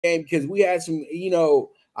game because we had some,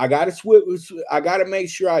 I gotta switch. I gotta make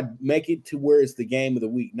sure I make it to where it's the game of the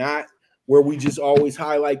week, not where we just always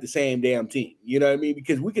highlight the same damn team. You know what I mean?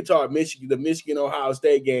 Because we could talk Michigan, the Michigan Ohio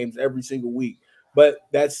State games every single week, but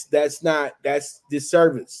that's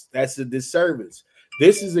disservice. That's a disservice.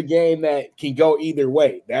 This is a game that can go either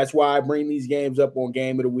way. That's why I bring these games up on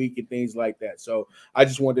game of the week and things like that. So I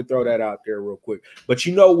just wanted to throw that out there real quick. But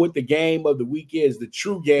you know what the game of the week is? The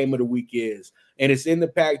true game of the week is, and it's in the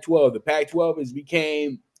Pac-12. The Pac-12 has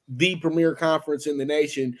became the premier conference in the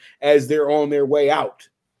nation as they're on their way out.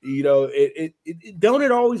 Don't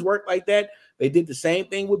it always work like that? They did the same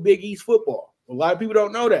thing with Big East football. A lot of people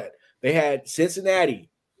don't know that. They had Cincinnati.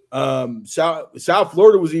 South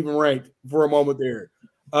Florida was even ranked for a moment there.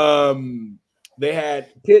 They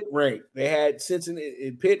had Pitt ranked. They had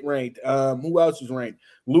Cincinnati, Pitt ranked. Who else was ranked?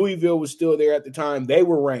 Louisville was still there at the time. They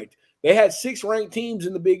were ranked. They had 6 ranked teams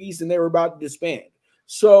in the Big East, and they were about to disband.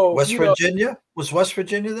 So West Virginia, was West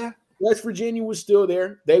Virginia there? West Virginia was still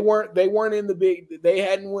there. They weren't in the big. They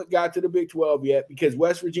hadn't got to the Big 12 yet because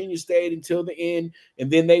West Virginia stayed until the end,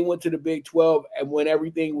 and then they went to the Big 12 and when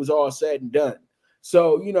everything was all said and done.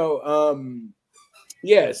 So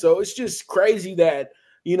yeah. So it's just crazy that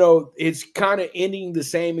it's kind of ending the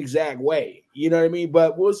same exact way. You know what I mean?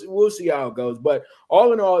 But we'll see how it goes. But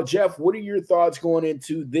all in all, Jeff, what are your thoughts going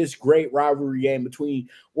into this great rivalry game between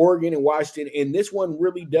Oregon and Washington? And this one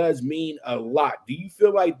really does mean a lot. Do you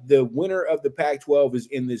feel like the winner of the Pac-12 is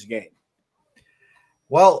in this game?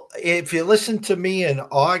 Well, if you listen to me in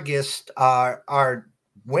August, our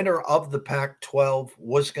winner of the Pac-12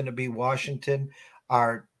 was going to be Washington.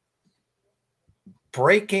 Our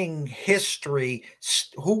breaking history,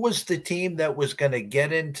 who was the team that was going to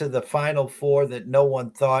get into the Final Four that no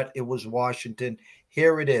one thought? It was Washington.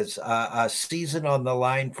 Here it is, a season on the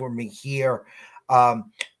line for me here.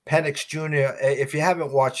 Penix Jr., if you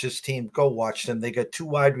haven't watched this team, go watch them. They got 2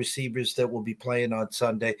 wide receivers that will be playing on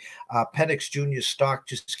Sunday. Penix Jr.'s stock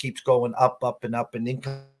just keeps going up, and up, and in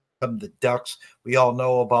come the Ducks. We all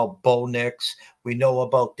know about Bo Nix. We know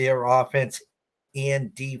about their offense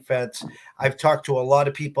and defense. I've talked to a lot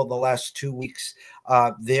of people the last 2 weeks.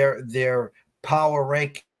 Their power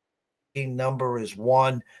ranking number is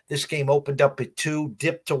 1. This game opened up at 2,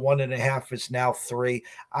 dipped to 1.5, is now 3.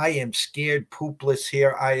 I am scared poopless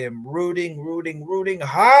here. I am rooting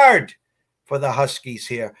hard for the Huskies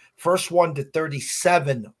here. First one to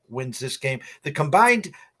 37 wins this game. The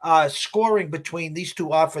combined scoring between these two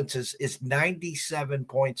offenses is 97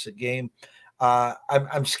 points a game.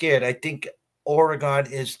 I'm scared. I think Oregon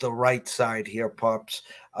is the right side here, pups.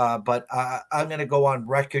 But I'm going to go on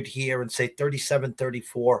record here and say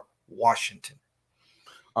 37-34 Washington.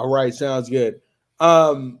 All right, sounds good.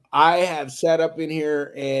 I have sat up in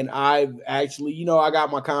here and I've actually, I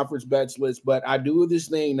got my conference bets list, but I do this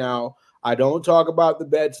thing now. I don't talk about the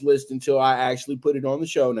bets list until I actually put it on the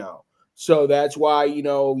show now. So that's why,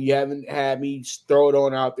 you haven't had me throw it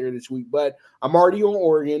on out there this week, but I'm already on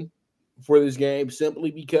Oregon for this game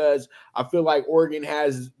simply because I feel like Oregon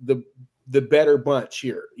has the better bunch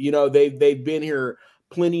here. They've been here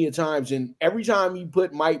plenty of times, and every time you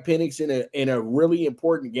put Mike Penix in a really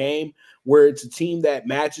important game where it's a team that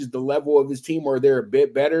matches the level of his team or they're a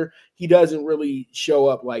bit better, he doesn't really show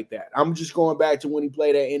up like that. I'm just going back to when he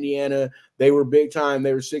played at Indiana. They were big time.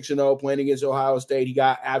 They were 6-0 playing against Ohio State. He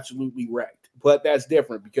got absolutely wrecked. But that's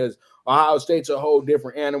different because Ohio State's a whole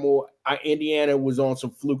different animal. Indiana was on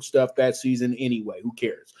some fluke stuff that season anyway. Who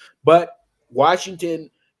cares? But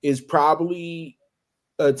Washington is probably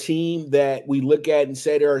a team that we look at and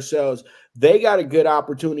say to ourselves, they got a good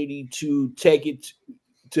opportunity to take it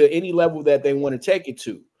to any level that they want to take it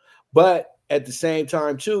to. But at the same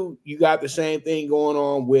time, too, you got the same thing going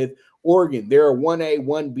on with Oregon. They're a 1A,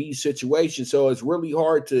 1B situation, so it's really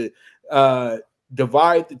hard to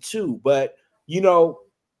divide the two. But,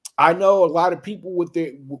 I know a lot of people with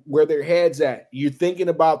where their head's at. You're thinking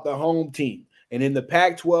about the home team. And in the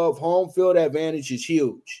Pac-12, home field advantage is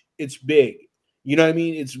huge. It's big. You know what I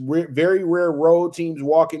mean? It's very rare road teams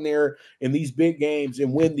walk in there in these big games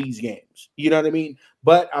and win these games. You know what I mean?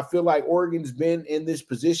 But I feel like Oregon's been in this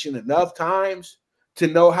position enough times to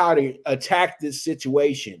know how to attack this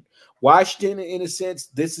situation. Washington, in a sense,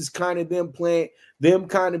 this is kind of them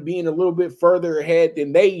kind of being a little bit further ahead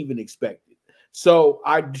than they even expected. So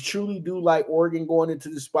I truly do like Oregon going into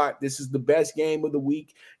the spot. This is the best game of the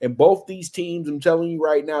week. And both these teams, I'm telling you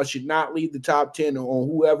right now, should not leave the top 10 on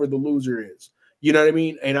whoever the loser is. You know what I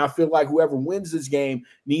mean? And I feel like whoever wins this game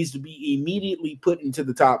needs to be immediately put into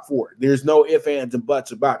the top 4. There's no ifs, ands, and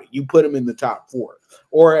buts about it. You put them in the top 4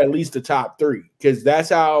 or at least the top 3 because that's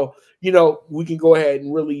how, we can go ahead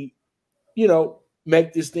and really,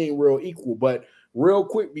 make this thing real equal. But real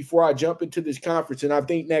quick before I jump into this conference, and I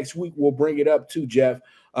think next week we'll bring it up too, Jeff,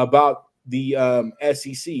 about the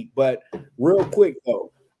SEC. But real quick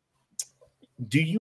though, do you